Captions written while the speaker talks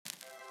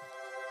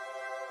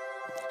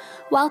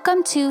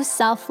Welcome to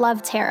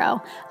Self-Love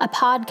Tarot, a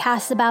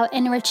podcast about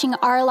enriching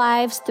our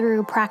lives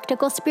through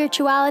practical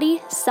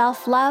spirituality,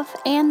 self-love,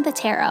 and the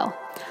tarot.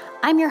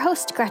 I'm your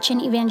host, Gretchen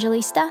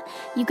Evangelista.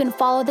 You can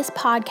follow this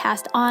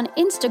podcast on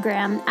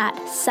Instagram at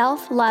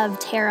Self-Love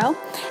Tarot.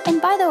 And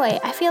by the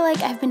way, I feel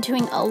like I've been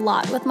doing a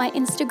lot with my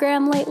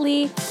Instagram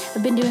lately.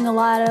 I've been doing a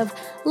lot of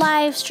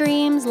live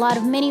streams, a lot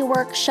of mini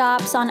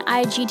workshops on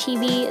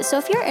IGTV. So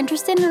if you're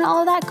interested in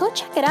all of that, go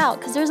check it out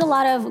because there's a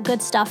lot of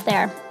good stuff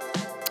there.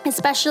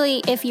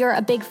 Especially if you're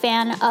a big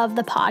fan of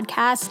the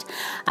podcast.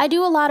 I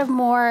do a lot of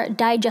more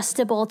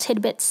digestible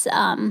tidbits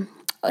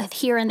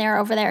here and there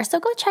over there. So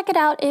go check it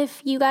out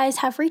if you guys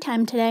have free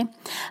time today.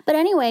 But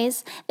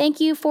anyways, thank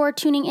you for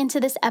tuning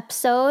into this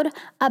episode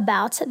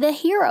about the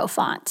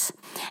Hierophant.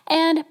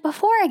 And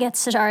before I get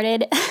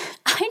started,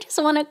 I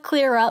just want to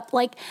clear up,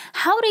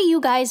 how do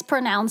you guys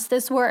pronounce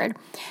this word?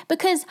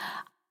 Because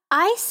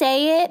I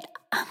say it,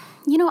 I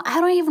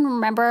don't even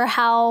remember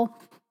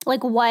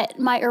what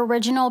my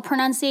original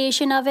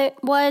pronunciation of it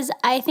was.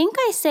 I think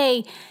I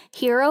say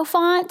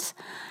Hierophant,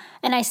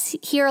 and I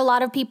hear a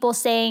lot of people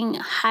saying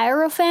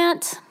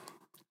Hierophant,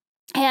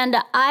 and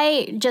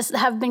I just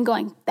have been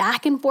going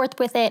back and forth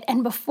with it.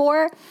 And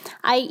before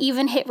I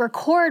even hit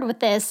record with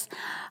this,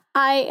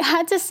 I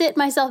had to sit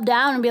myself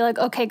down and be like,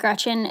 okay,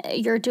 Gretchen,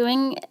 you're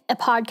doing a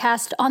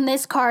podcast on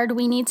this card.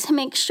 We need to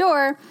make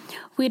sure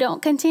we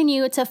don't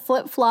continue to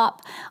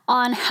flip-flop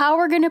on how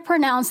we're going to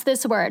pronounce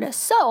this word.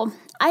 So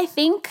I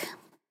think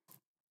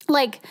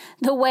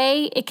the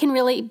way it can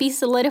really be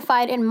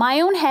solidified in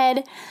my own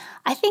head,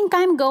 I think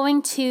I'm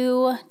going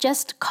to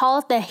just call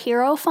it the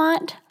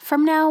Hierophant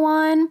from now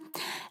on.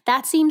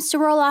 That seems to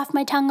roll off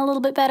my tongue a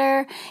little bit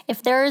better.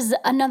 If there's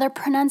another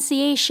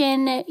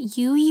pronunciation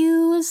you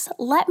use,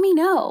 let me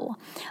know.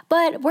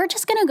 But we're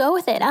just going to go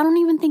with it. I don't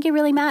even think it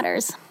really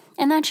matters.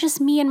 And that's just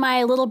me and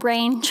my little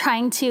brain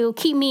trying to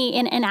keep me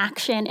in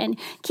action and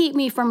keep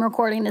me from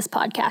recording this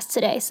podcast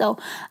today. So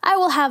I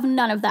will have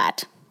none of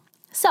that.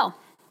 So,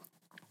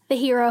 the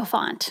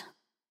Hierophant.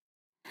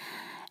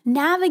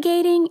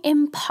 Navigating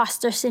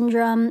imposter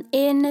syndrome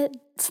in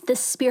the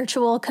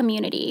spiritual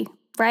community,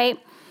 right?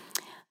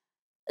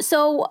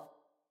 So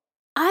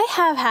I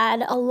have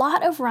had a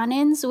lot of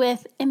run-ins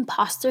with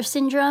imposter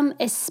syndrome,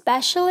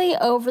 especially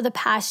over the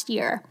past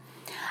year.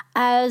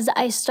 As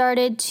I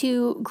started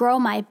to grow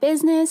my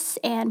business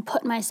and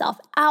put myself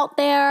out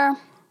there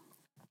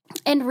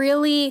and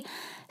really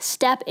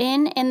step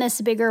in this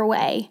bigger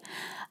way.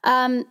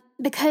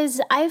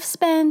 Because I've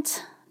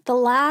spent the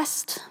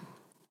last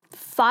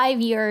 5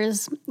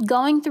 years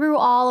going through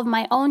all of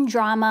my own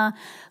drama,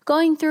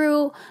 going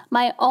through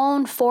my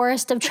own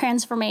forest of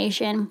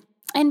transformation,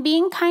 and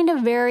being kind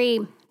of very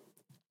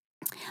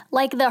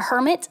like the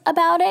hermit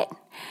about it,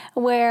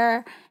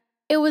 where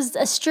it was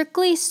a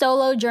strictly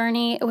solo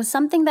journey. It was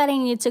something that I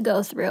needed to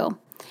go through.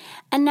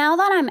 And now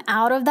that I'm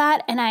out of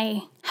that and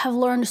I have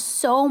learned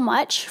so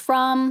much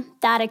from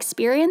that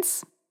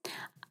experience,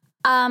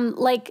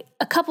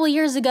 a couple of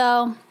years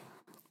ago,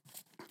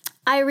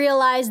 I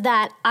realized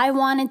that I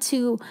wanted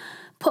to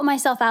put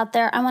myself out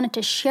there. I wanted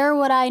to share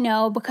what I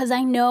know because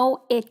I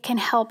know it can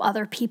help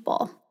other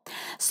people.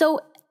 So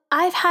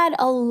I've had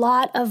a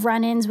lot of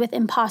run-ins with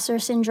imposter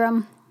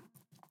syndrome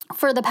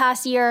for the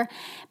past year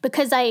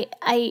because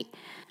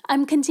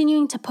I'm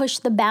continuing to push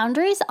the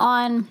boundaries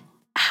on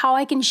how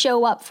I can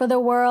show up for the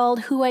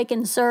world, who I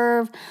can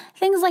serve,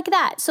 things like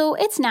that. So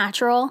it's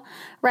natural,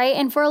 right?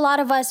 And for a lot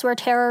of us, we're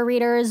tarot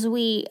readers.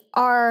 We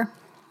are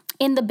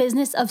in the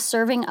business of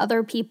serving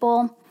other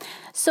people.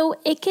 So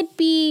it could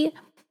be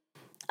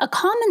a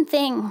common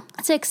thing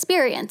to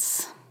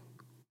experience.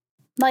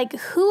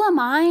 Who am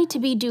I to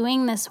be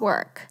doing this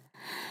work?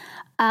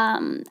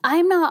 I'm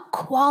not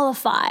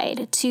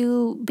qualified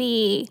to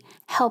be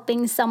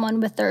helping someone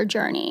with their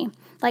journey.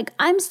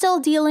 I'm still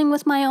dealing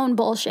with my own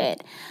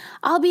bullshit.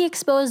 I'll be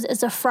exposed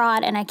as a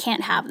fraud and I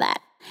can't have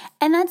that.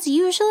 And that's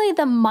usually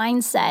the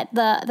mindset,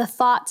 the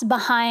thoughts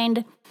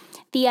behind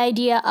the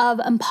idea of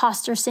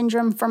imposter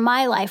syndrome for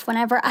my life.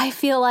 Whenever I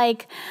feel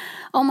like,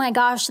 oh my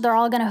gosh, they're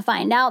all going to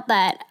find out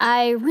that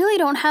I really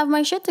don't have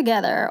my shit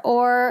together,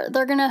 or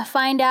they're going to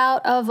find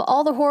out of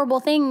all the horrible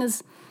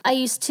things I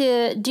used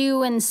to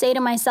do and say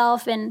to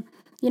myself and,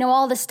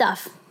 all this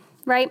stuff,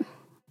 right?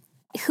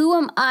 Who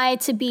am I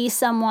to be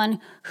someone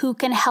who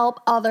can help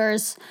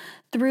others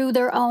through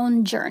their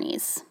own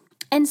journeys?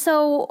 And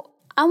so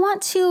I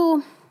want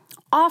to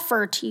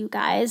offer to you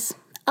guys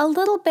a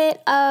little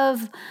bit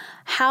of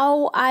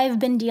how I've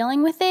been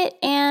dealing with it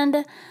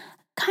and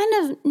kind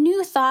of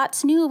new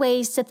thoughts, new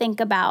ways to think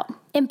about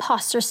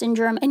imposter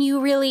syndrome and you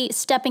really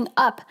stepping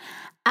up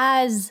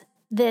as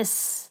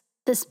this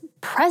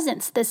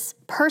presence, this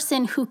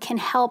person who can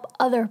help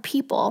other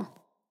people.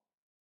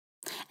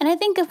 And I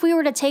think if we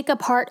were to take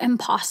apart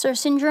imposter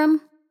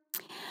syndrome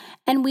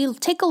and we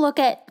take a look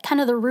at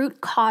kind of the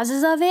root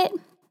causes of it,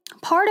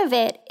 part of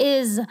it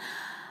is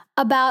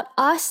about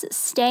us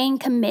staying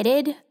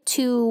committed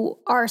to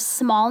our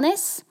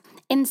smallness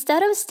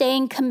instead of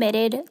staying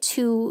committed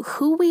to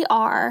who we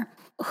are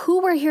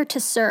who we're here to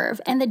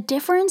serve and the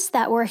difference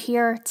that we're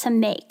here to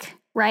make,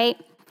 right?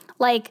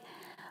 Like,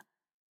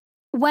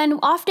 when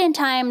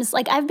oftentimes,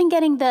 like, I've been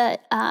getting the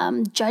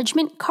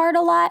judgment card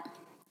a lot,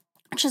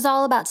 which is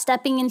all about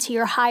stepping into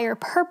your higher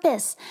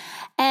purpose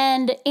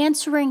and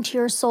answering to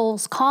your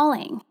soul's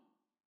calling.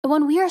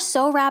 When we are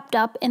so wrapped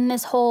up in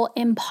this whole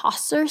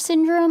imposter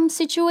syndrome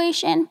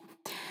situation,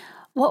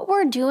 what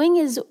we're doing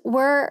is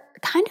we're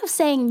kind of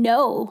saying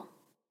no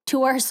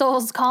to our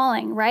soul's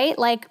calling, right?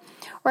 Like,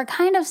 we're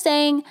kind of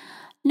saying,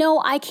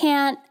 no, I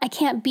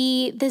can't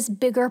be this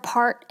bigger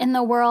part in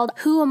the world.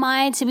 Who am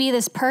I to be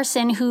this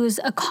person who's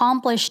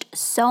accomplished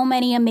so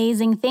many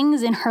amazing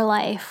things in her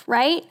life,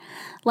 right?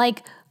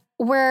 Like,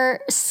 we're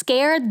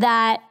scared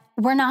that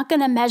we're not going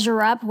to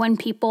measure up when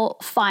people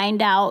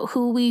find out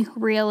who we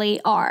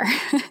really are.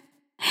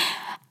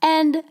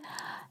 And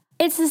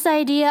it's this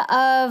idea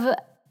of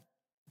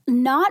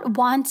not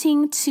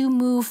wanting to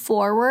move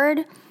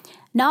forward,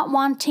 not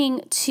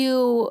wanting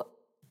to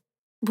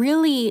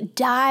really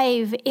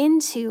dive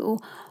into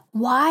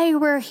why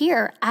we're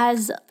here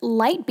as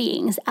light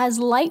beings, as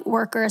light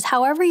workers,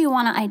 however you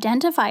want to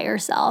identify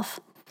yourself.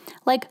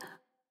 Like,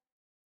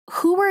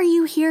 who are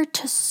you here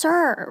to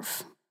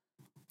serve?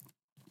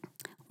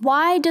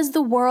 Why does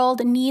the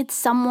world need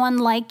someone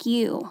like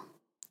you?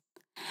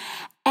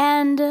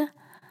 And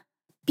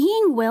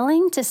being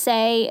willing to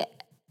say,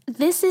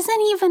 this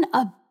isn't even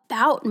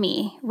about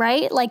me,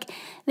 right? Like,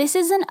 this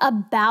isn't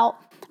about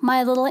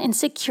my little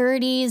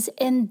insecurities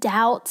and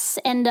doubts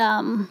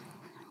and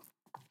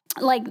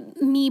like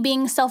me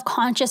being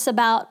self-conscious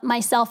about my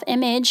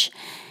self-image.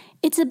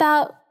 It's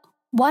about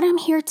what I'm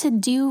here to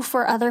do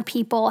for other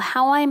people,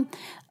 how I'm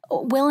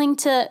willing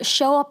to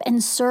show up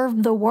and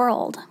serve the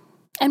world.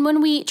 And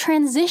when we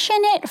transition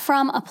it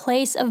from a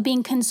place of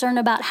being concerned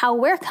about how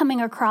we're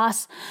coming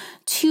across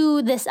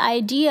to this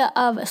idea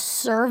of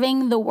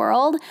serving the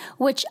world,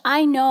 which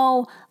I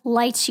know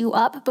lights you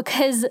up,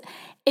 because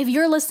if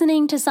you're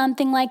listening to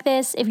something like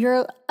this, if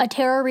you're a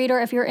tarot reader,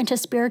 if you're into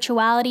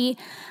spirituality,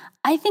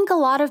 I think a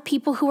lot of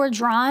people who are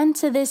drawn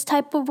to this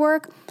type of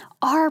work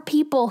are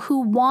people who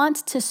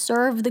want to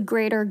serve the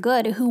greater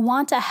good, who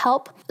want to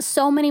help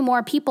so many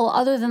more people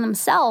other than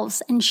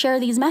themselves and share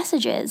these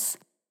messages.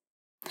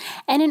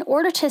 And in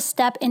order to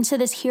step into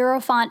this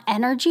Hierophant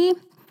energy,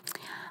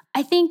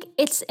 I think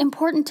it's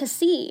important to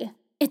see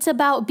it's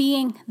about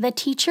being the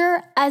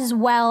teacher as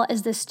well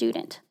as the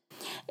student.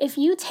 If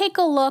you take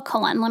a look,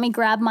 hold on, let me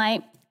grab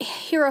my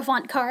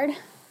Hierophant card.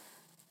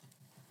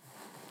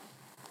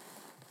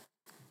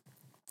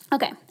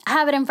 Okay, I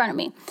have it in front of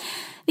me.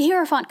 The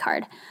Hierophant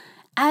card.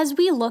 As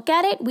we look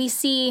at it, we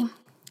see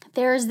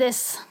there's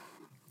this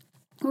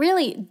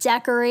really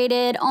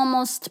decorated,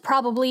 almost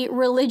probably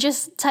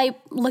religious type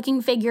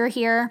looking figure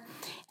here.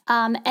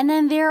 And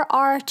then there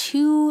are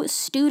two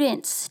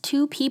students,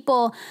 two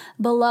people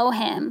below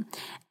him.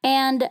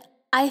 And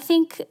I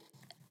think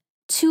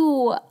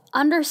to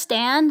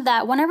understand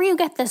that whenever you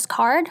get this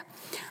card,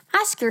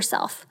 ask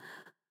yourself,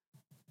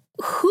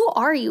 who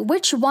are you?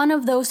 Which one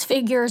of those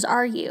figures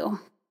are you?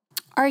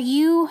 Are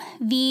you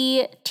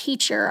the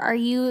teacher? Are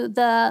you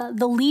the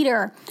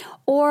leader?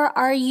 Or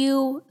are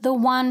you the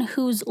one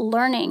who's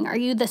learning? Are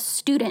you the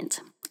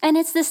student? And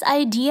it's this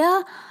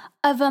idea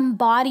of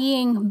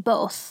embodying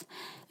both,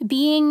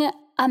 being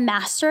a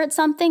master at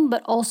something,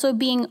 but also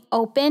being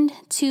open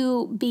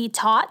to be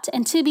taught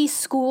and to be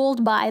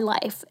schooled by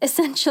life,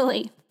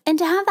 essentially. And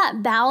to have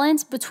that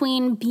balance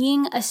between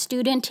being a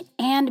student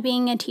and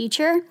being a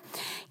teacher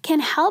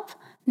can help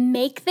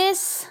make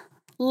this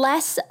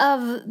less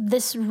of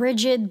this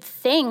rigid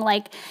thing.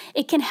 Like,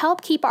 it can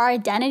help keep our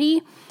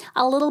identity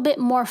a little bit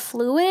more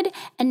fluid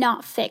and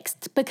not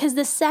fixed. Because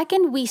the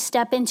second we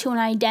step into an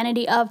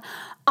identity of,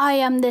 I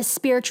am this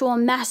spiritual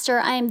master,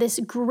 I am this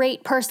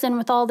great person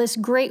with all this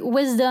great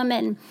wisdom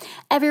and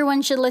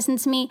everyone should listen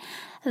to me,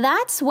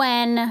 that's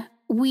when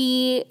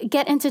we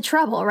get into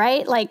trouble,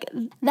 right? Like,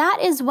 that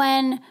is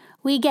when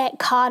we get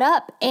caught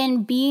up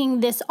in being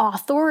this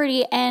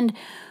authority and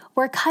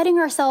we're cutting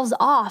ourselves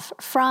off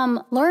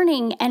from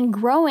learning and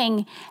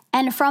growing,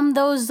 and from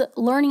those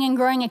learning and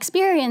growing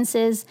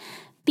experiences,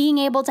 being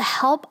able to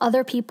help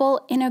other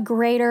people in a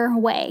greater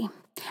way.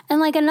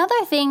 And like,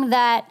 another thing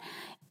that,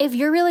 if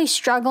you're really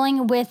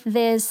struggling with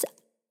this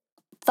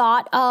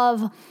thought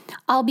of,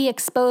 I'll be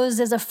exposed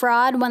as a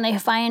fraud when they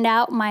find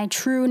out my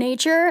true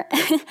nature,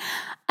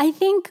 I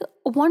think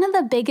one of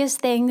the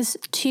biggest things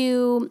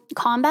to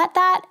combat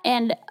that,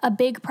 and a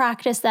big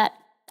practice that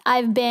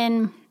I've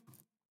been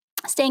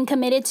staying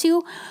committed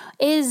to,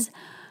 is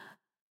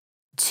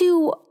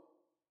to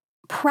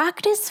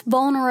practice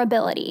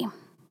vulnerability.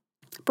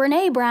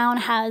 Brené Brown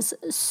has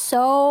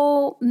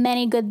so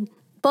many good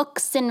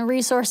books and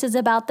resources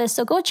about this,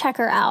 so go check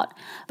her out.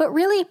 But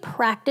really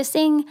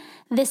practicing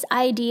this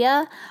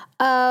idea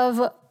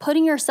of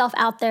putting yourself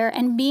out there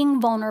and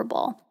being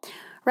vulnerable,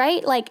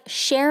 right? Like,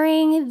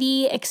 sharing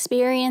the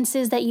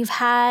experiences that you've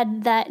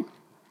had, that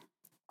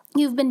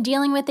you've been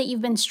dealing with, that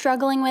you've been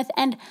struggling with,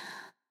 and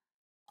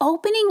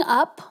opening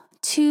up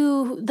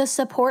to the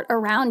support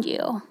around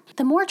you.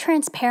 the more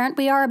transparent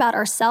we are about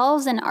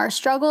ourselves and our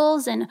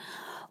struggles and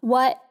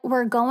what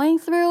we're going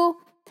through,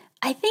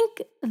 I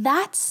think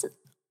that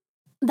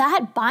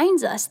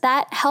binds us.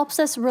 That helps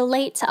us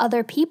relate to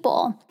other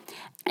people.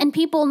 And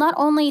people not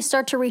only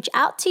start to reach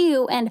out to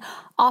you and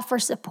offer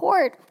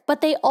support, but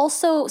they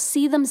also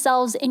see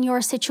themselves in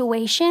your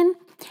situation.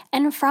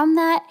 And from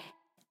that,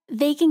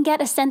 they can get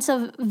a sense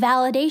of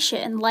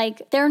validation.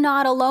 Like, they're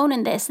not alone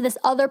in this. This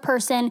other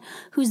person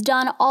who's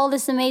done all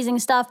this amazing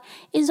stuff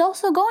is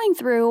also going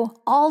through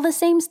all the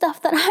same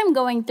stuff that I'm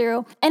going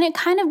through. And it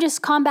kind of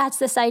just combats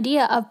this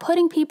idea of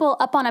putting people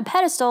up on a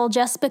pedestal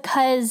just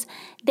because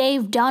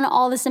they've done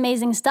all this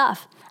amazing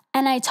stuff.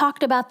 And I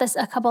talked about this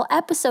a couple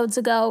episodes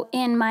ago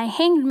in my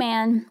Hanged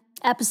Man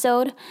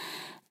episode,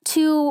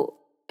 to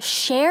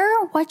share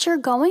what you're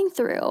going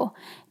through.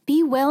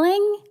 Be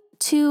willing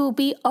to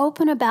be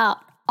open about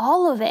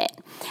all of it.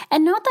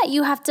 And not that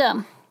you have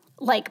to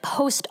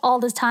post all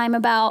the time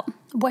about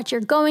what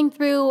you're going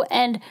through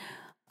and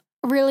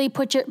really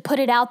put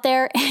it out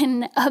there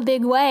in a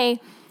big way.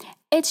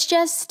 It's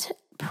just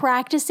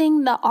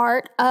practicing the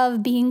art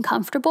of being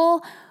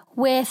comfortable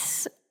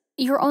with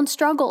your own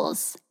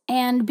struggles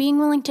and being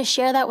willing to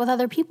share that with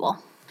other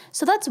people.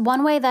 So that's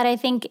one way that I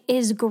think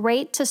is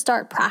great to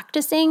start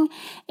practicing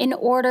in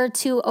order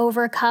to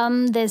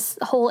overcome this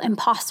whole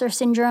imposter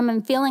syndrome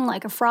and feeling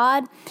like a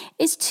fraud,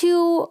 is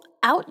to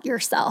out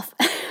yourself,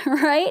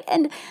 right?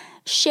 And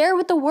share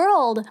with the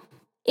world.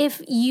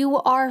 If you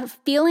are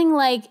feeling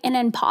like an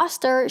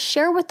imposter,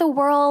 share with the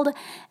world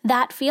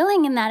that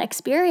feeling and that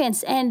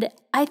experience. And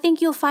I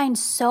think you'll find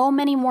so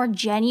many more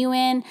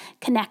genuine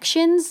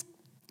connections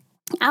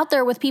out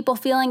there with people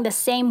feeling the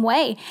same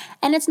way.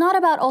 And it's not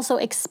about also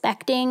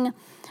expecting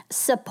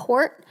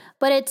support,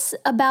 but it's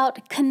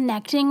about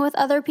connecting with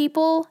other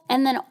people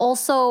and then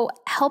also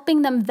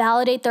helping them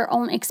validate their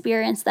own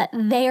experience, that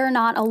they are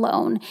not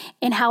alone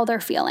in how they're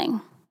feeling.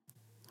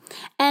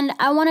 And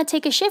I want to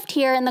take a shift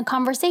here in the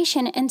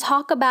conversation and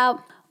talk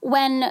about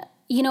when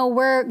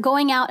we're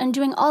going out and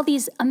doing all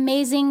these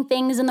amazing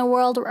things in the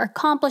world, we're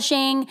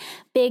accomplishing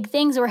big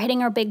things, we're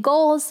hitting our big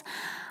goals.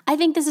 I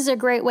think this is a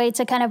great way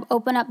to kind of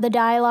open up the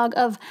dialogue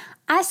of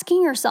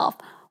asking yourself,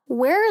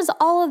 where is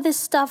all of this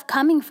stuff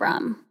coming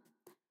from?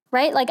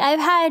 Right? Like, I've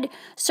had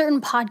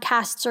certain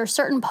podcasts or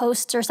certain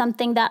posts or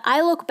something that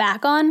I look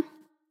back on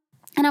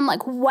and I'm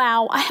like,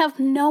 wow, I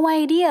have no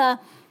idea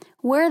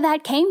where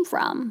that came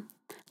from.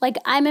 Like,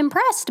 I'm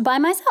impressed by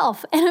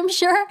myself. And I'm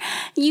sure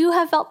you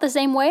have felt the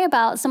same way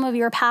about some of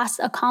your past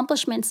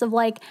accomplishments of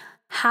like,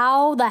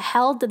 how the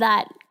hell did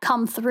that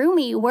come through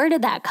me? Where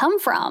did that come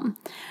from?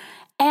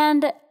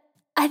 And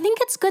I think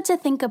it's good to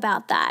think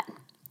about that.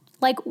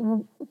 Like,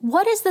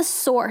 what is the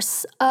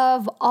source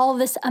of all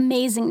this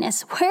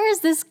amazingness? Where is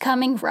this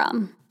coming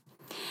from?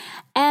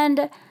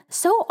 And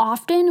so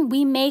often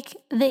we make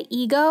the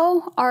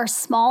ego, our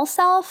small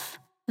self,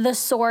 the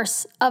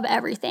source of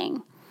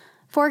everything.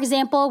 For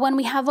example, when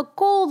we have a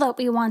goal that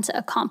we want to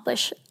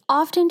accomplish,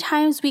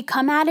 oftentimes we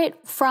come at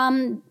it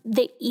from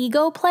the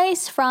ego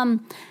place,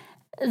 from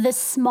the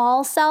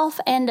small self,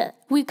 and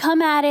we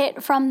come at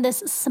it from this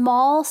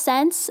small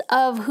sense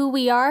of who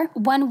we are.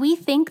 When we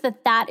think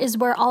that that is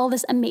where all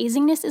this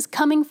amazingness is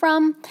coming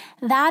from,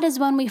 that is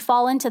when we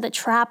fall into the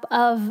trap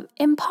of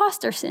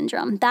imposter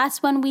syndrome.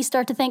 That's when we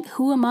start to think,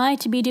 who am I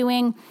to be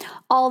doing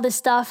all this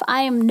stuff?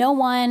 I am no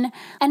one.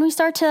 And we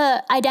start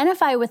to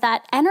identify with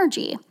that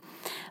energy.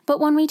 But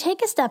when we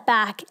take a step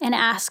back and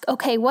ask,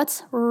 okay,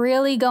 what's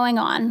really going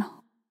on?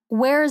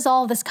 Where is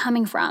all this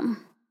coming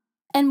from?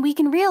 And we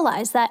can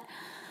realize that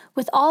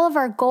with all of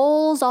our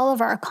goals, all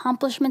of our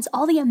accomplishments,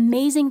 all the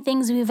amazing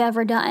things we've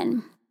ever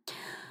done,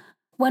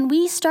 when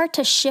we start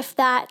to shift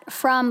that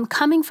from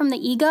coming from the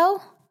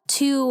ego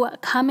to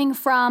coming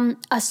from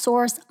a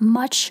source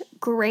much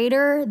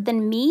greater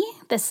than me,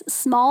 this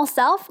small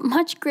self,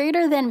 much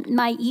greater than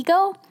my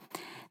ego,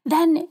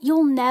 then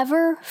you'll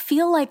never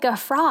feel like a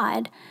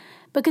fraud,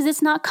 because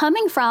it's not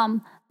coming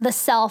from the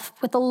self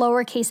with a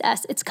lowercase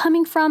s. It's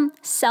coming from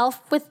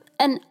self with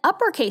an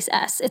uppercase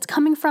S. It's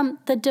coming from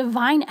the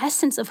divine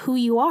essence of who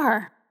you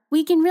are.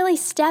 We can really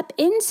step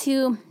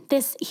into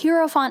this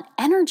Hierophant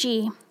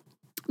energy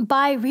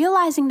by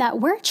realizing that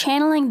we're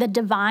channeling the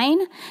divine,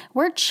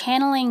 we're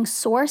channeling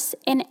source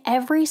in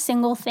every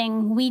single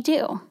thing we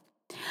do.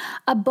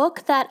 A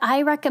book that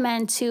I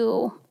recommend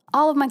to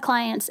all of my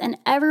clients and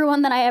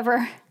everyone that I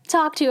ever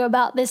talk to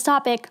about this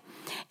topic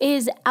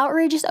is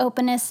Outrageous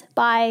Openness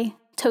by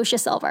Tosha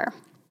Silver,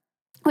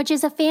 which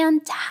is a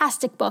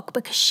fantastic book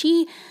because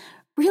she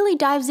really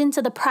dives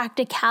into the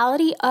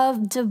practicality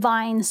of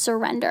divine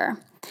surrender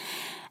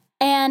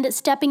and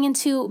stepping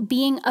into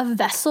being a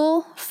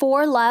vessel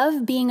for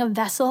love, being a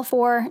vessel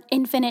for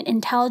infinite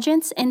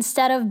intelligence,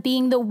 instead of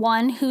being the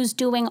one who's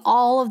doing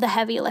all of the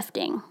heavy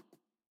lifting.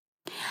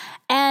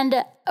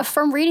 And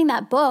from reading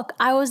that book,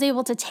 I was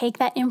able to take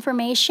that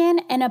information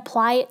and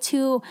apply it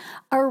to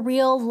a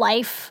real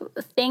life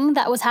thing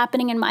that was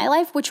happening in my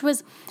life, which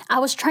was I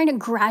was trying to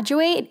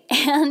graduate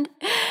and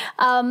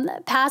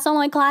pass all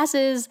my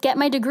classes, get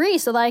my degree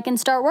so that I can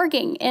start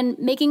working and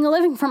making a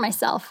living for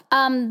myself.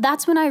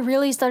 That's when I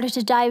really started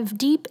to dive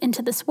deep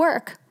into this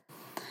work.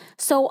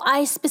 So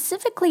I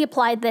specifically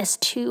applied this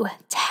to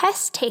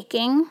test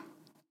taking,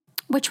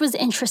 which was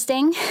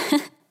interesting.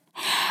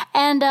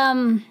 And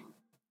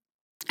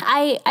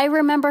I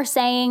remember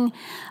saying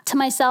to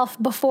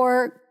myself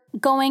before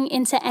going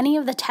into any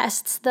of the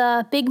tests,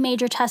 the big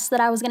major tests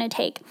that I was going to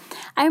take,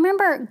 I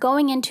remember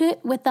going into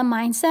it with the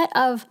mindset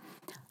of,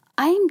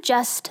 I'm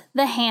just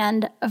the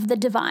hand of the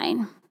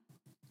divine.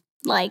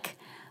 Like,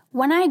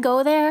 when I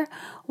go there,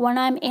 when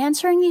I'm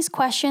answering these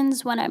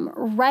questions, when I'm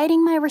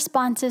writing my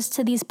responses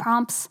to these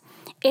prompts,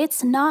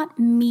 it's not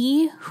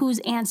me who's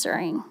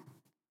answering.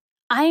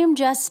 I am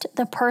just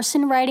the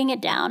person writing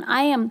it down.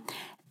 I am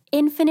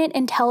infinite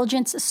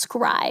intelligence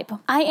scribe.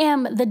 I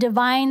am the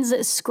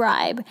divine's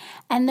scribe.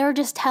 And they're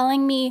just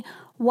telling me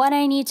what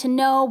I need to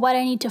know, what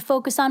I need to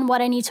focus on,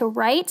 what I need to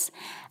write.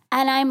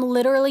 And I'm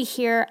literally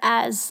here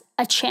as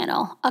a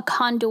channel, a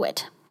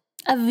conduit,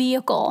 a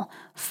vehicle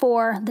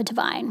for the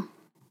divine.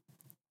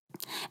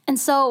 And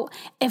so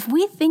if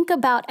we think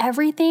about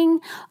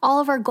everything,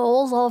 all of our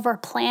goals, all of our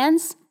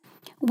plans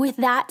with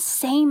that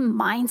same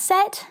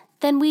mindset,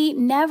 then we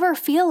never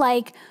feel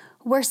like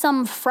we're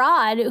some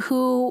fraud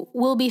who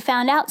will be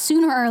found out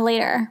sooner or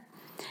later,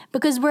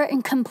 because we're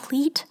in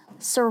complete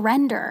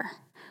surrender.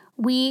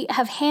 We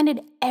have handed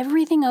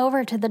everything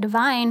over to the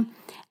divine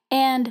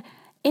and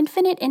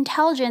infinite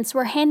intelligence.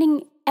 We're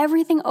handing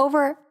everything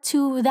over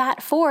to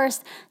that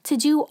force to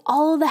do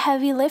all of the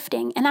heavy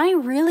lifting. And I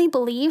really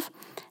believe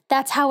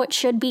that's how it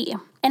should be.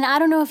 And I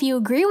don't know if you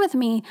agree with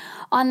me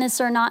on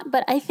this or not,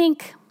 but I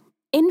think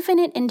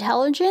infinite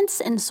intelligence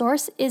and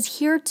source is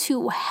here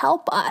to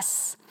help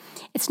us.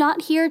 It's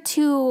not here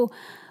to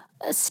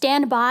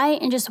stand by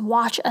and just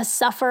watch us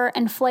suffer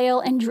and flail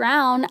and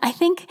drown. I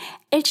think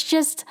it's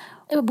just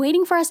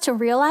waiting for us to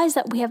realize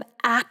that we have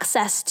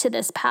access to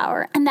this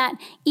power, and that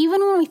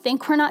even when we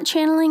think we're not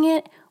channeling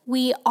it,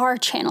 we are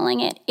channeling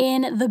it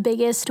in the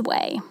biggest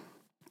way.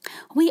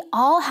 We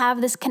all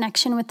have this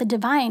connection with the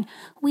divine.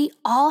 We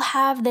all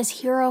have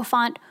this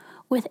Hierophant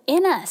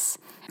within us,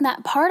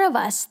 that part of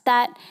us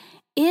that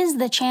is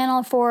the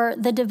channel for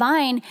the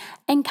divine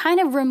and kind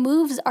of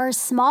removes our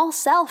small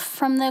self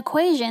from the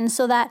equation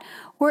so that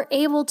we're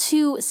able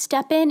to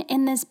step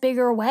in this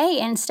bigger way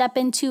and step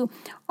into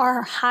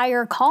our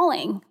higher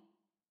calling.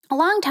 A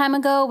long time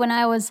ago, when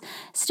I was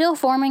still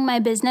forming my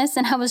business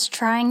and I was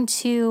trying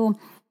to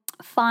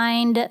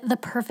find the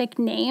perfect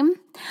name,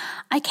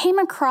 I came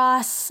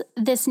across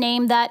this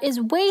name that is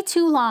way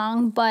too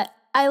long, but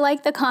I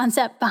like the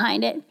concept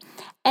behind it.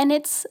 And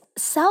it's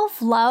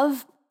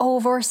self-love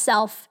over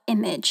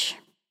self-image.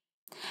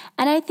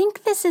 And I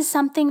think this is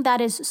something that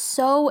is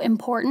so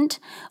important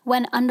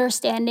when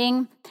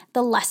understanding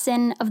the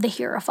lesson of the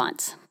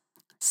Hierophant.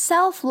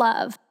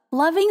 Self-love,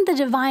 loving the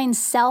divine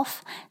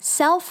self,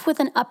 self with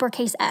an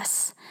uppercase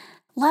S,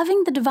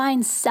 loving the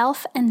divine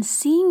self and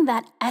seeing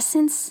that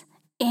essence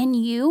in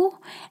you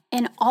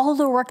and all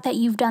the work that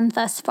you've done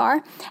thus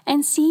far,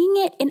 and seeing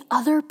it in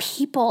other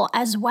people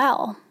as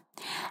well.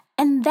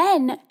 And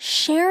then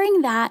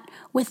sharing that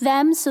with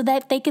them so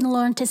that they can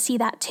learn to see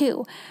that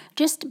too.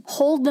 Just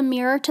hold the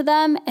mirror to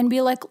them and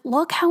be like,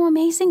 look how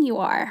amazing you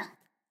are.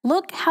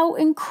 Look how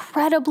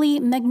incredibly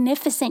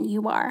magnificent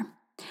you are.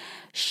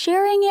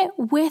 Sharing it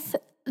with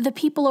the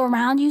people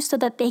around you so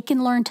that they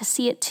can learn to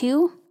see it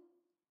too.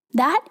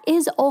 That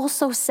is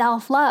also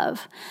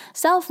self-love.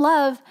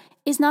 Self-love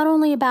is not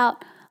only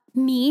about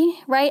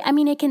me, right? I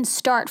mean, it can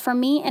start from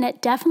me, and it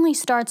definitely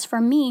starts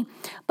from me,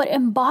 but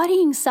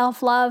embodying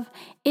self-love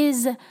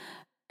is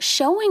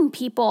showing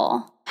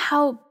people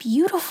how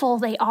beautiful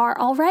they are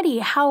already,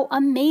 how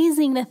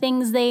amazing the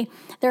things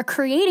they're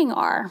creating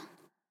are,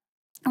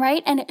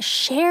 right? And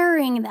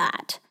sharing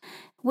that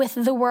with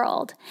the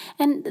world.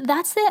 And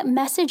that's the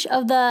message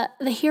of the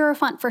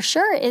Hierophant for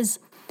sure, is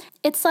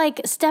it's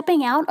like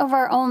stepping out of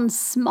our own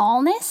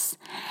smallness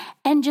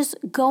and just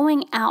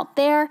going out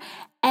there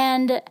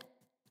and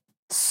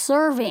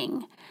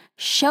serving,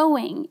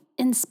 showing,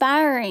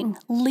 inspiring,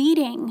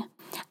 leading,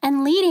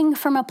 and leading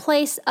from a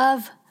place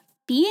of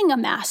being a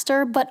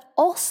master, but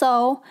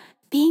also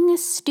being a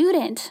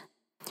student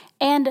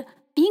and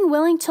being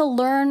willing to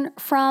learn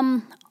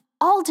from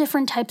all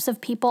different types of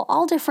people,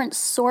 all different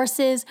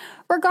sources,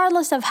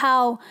 regardless of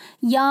how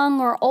young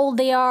or old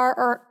they are,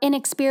 or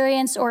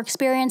inexperienced or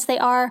experienced they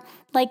are.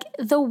 Like,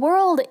 the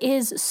world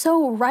is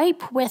so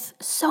ripe with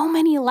so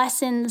many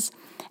lessons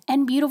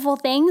and beautiful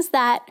things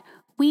that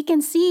we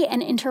can see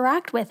and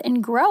interact with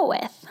and grow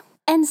with.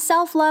 And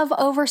self-love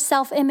over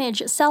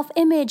self-image.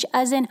 Self-image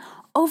as in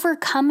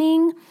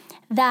overcoming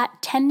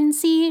that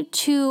tendency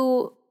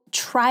to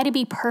try to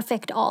be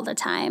perfect all the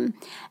time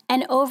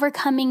and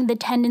overcoming the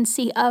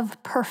tendency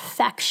of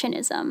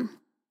perfectionism.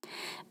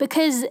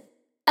 Because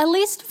at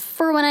least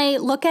for when I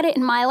look at it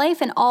in my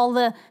life and all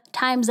the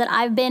times that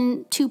I've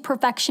been too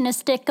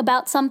perfectionistic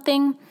about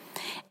something,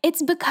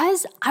 it's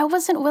because I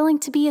wasn't willing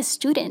to be a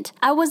student.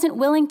 I wasn't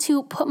willing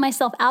to put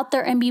myself out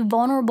there and be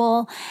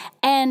vulnerable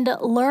and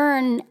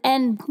learn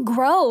and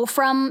grow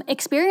from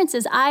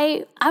experiences.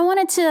 I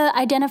wanted to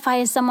identify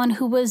as someone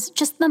who was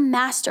just the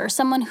master,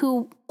 someone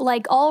who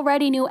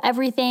already knew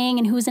everything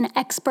and who's an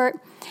expert,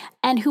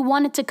 and who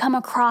wanted to come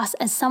across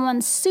as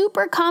someone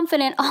super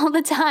confident all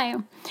the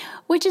time,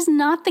 which is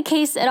not the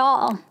case at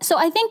all. So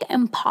I think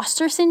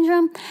imposter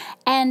syndrome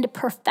and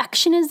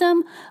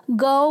perfectionism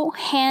go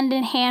hand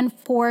in hand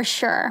for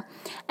sure.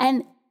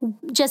 And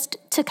just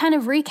to kind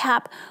of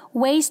recap,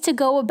 ways to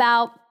go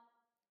about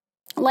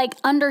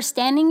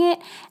understanding it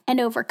and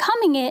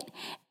overcoming it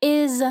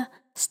is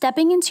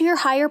stepping into your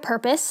higher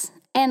purpose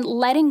and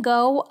letting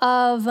go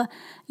of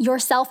your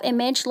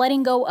self-image,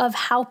 letting go of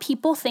how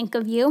people think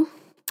of you,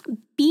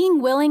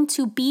 being willing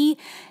to be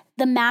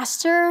the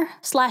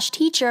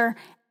master/teacher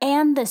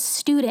and the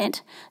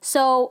student.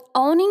 So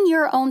owning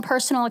your own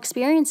personal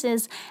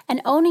experiences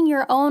and owning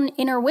your own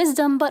inner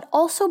wisdom, but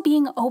also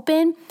being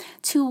open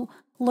to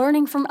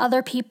learning from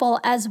other people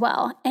as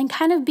well, and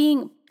kind of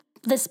being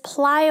this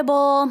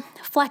pliable,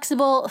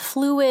 flexible,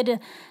 fluid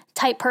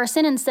type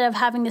person instead of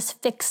having this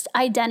fixed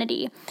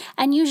identity.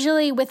 And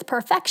usually with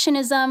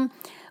perfectionism,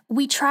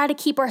 we try to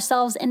keep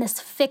ourselves in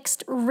this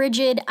fixed,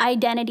 rigid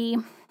identity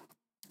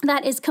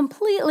that is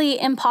completely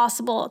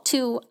impossible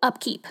to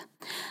upkeep.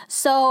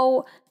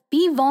 So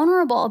be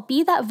vulnerable,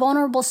 be that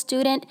vulnerable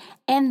student,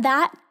 and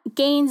that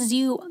gains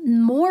you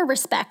more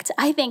respect.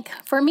 I think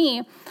for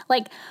me,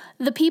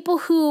 the people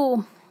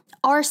who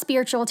are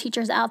spiritual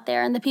teachers out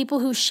there and the people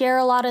who share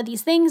a lot of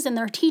these things and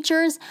they're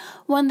teachers,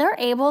 when they're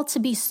able to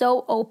be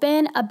so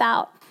open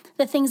about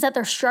the things that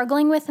they're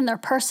struggling with in their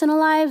personal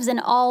lives and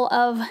all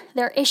of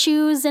their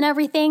issues and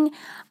everything,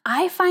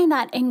 I find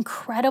that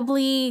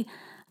incredibly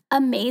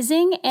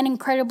amazing and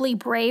incredibly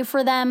brave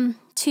for them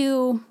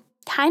to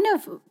kind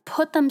of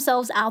put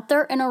themselves out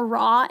there in a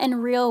raw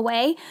and real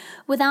way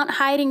without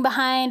hiding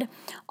behind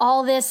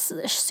all this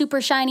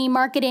super shiny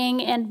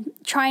marketing and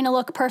trying to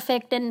look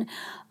perfect. And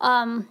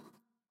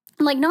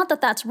not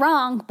that that's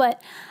wrong,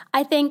 but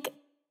I think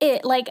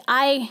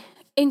I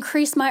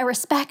increase my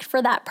respect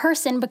for that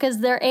person because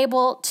they're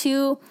able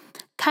to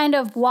kind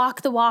of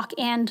walk the walk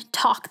and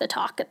talk the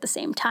talk at the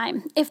same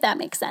time, if that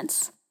makes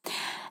sense.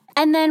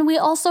 And then we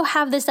also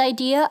have this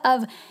idea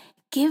of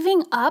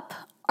giving up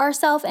our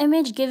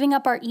self-image, giving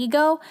up our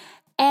ego,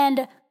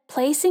 and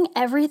placing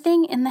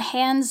everything in the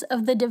hands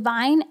of the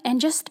divine and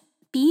just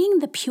being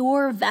the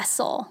pure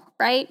vessel,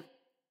 right?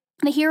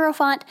 The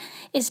Hierophant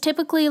is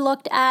typically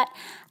looked at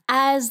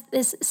as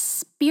this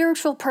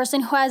spiritual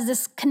person who has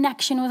this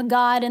connection with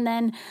God, and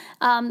then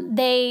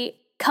they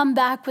come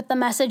back with the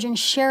message and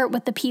share it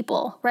with the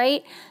people,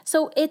 right?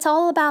 So it's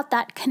all about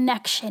that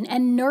connection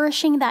and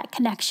nourishing that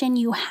connection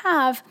you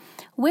have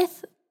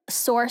with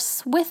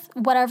Source, with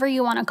whatever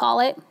you want to call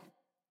it.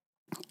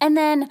 And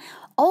then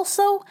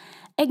also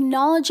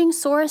acknowledging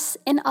Source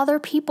in other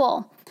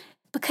people,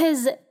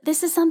 because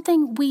this is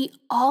something we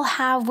all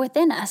have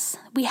within us.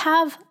 We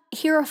have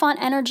Hierophant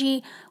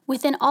energy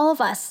within all of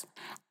us.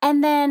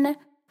 And then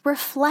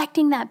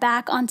reflecting that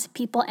back onto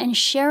people and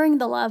sharing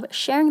the love,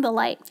 sharing the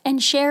light,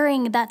 and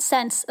sharing that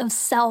sense of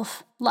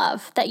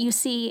self-love that you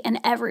see in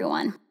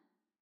everyone.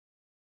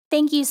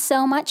 Thank you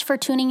so much for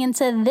tuning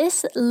into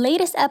this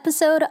latest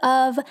episode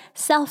of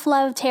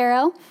Self-Love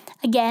Tarot.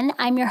 Again,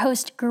 I'm your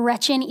host,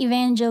 Gretchen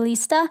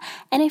Evangelista,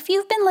 and if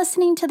you've been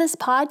listening to this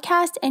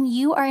podcast and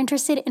you are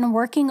interested in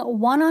working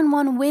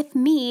one-on-one with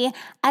me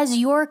as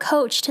your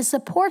coach to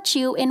support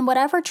you in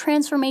whatever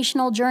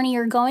transformational journey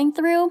you're going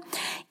through,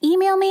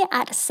 email me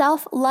at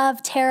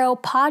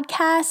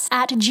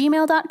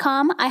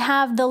selflovetarotpodcast@gmail.com. I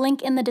have the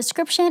link in the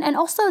description, and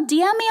also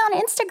DM me on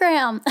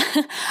Instagram.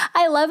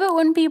 I love it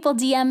when people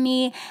DM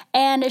me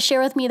and share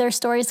with me their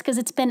stories because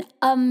it's been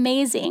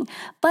amazing.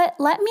 But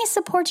let me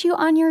support you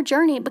on your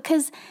journey because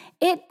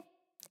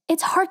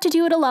it's hard to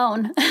do it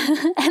alone.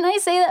 And I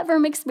say that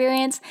from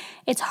experience.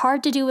 It's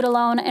hard to do it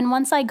alone. And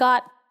once I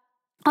got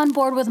on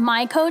board with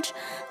my coach,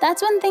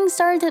 that's when things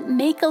started to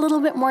make a little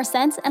bit more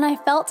sense. And I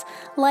felt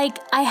like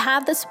I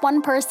had this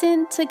one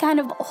person to kind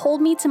of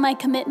hold me to my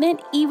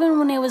commitment, even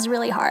when it was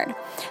really hard.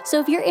 So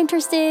if you're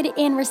interested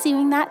in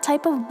receiving that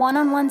type of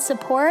one-on-one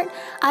support,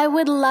 I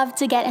would love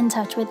to get in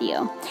touch with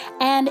you.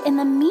 And in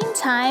the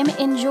meantime,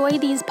 enjoy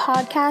these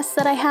podcasts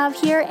that I have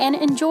here and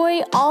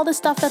enjoy all the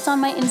stuff that's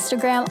on my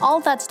Instagram. All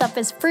of that stuff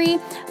is free.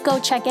 Go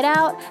check it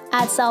out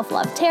at Self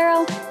Love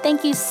Tarot.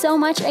 Thank you so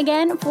much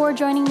again for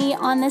joining me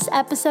on this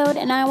episode,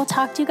 and I will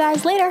talk to you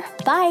guys later.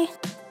 Bye.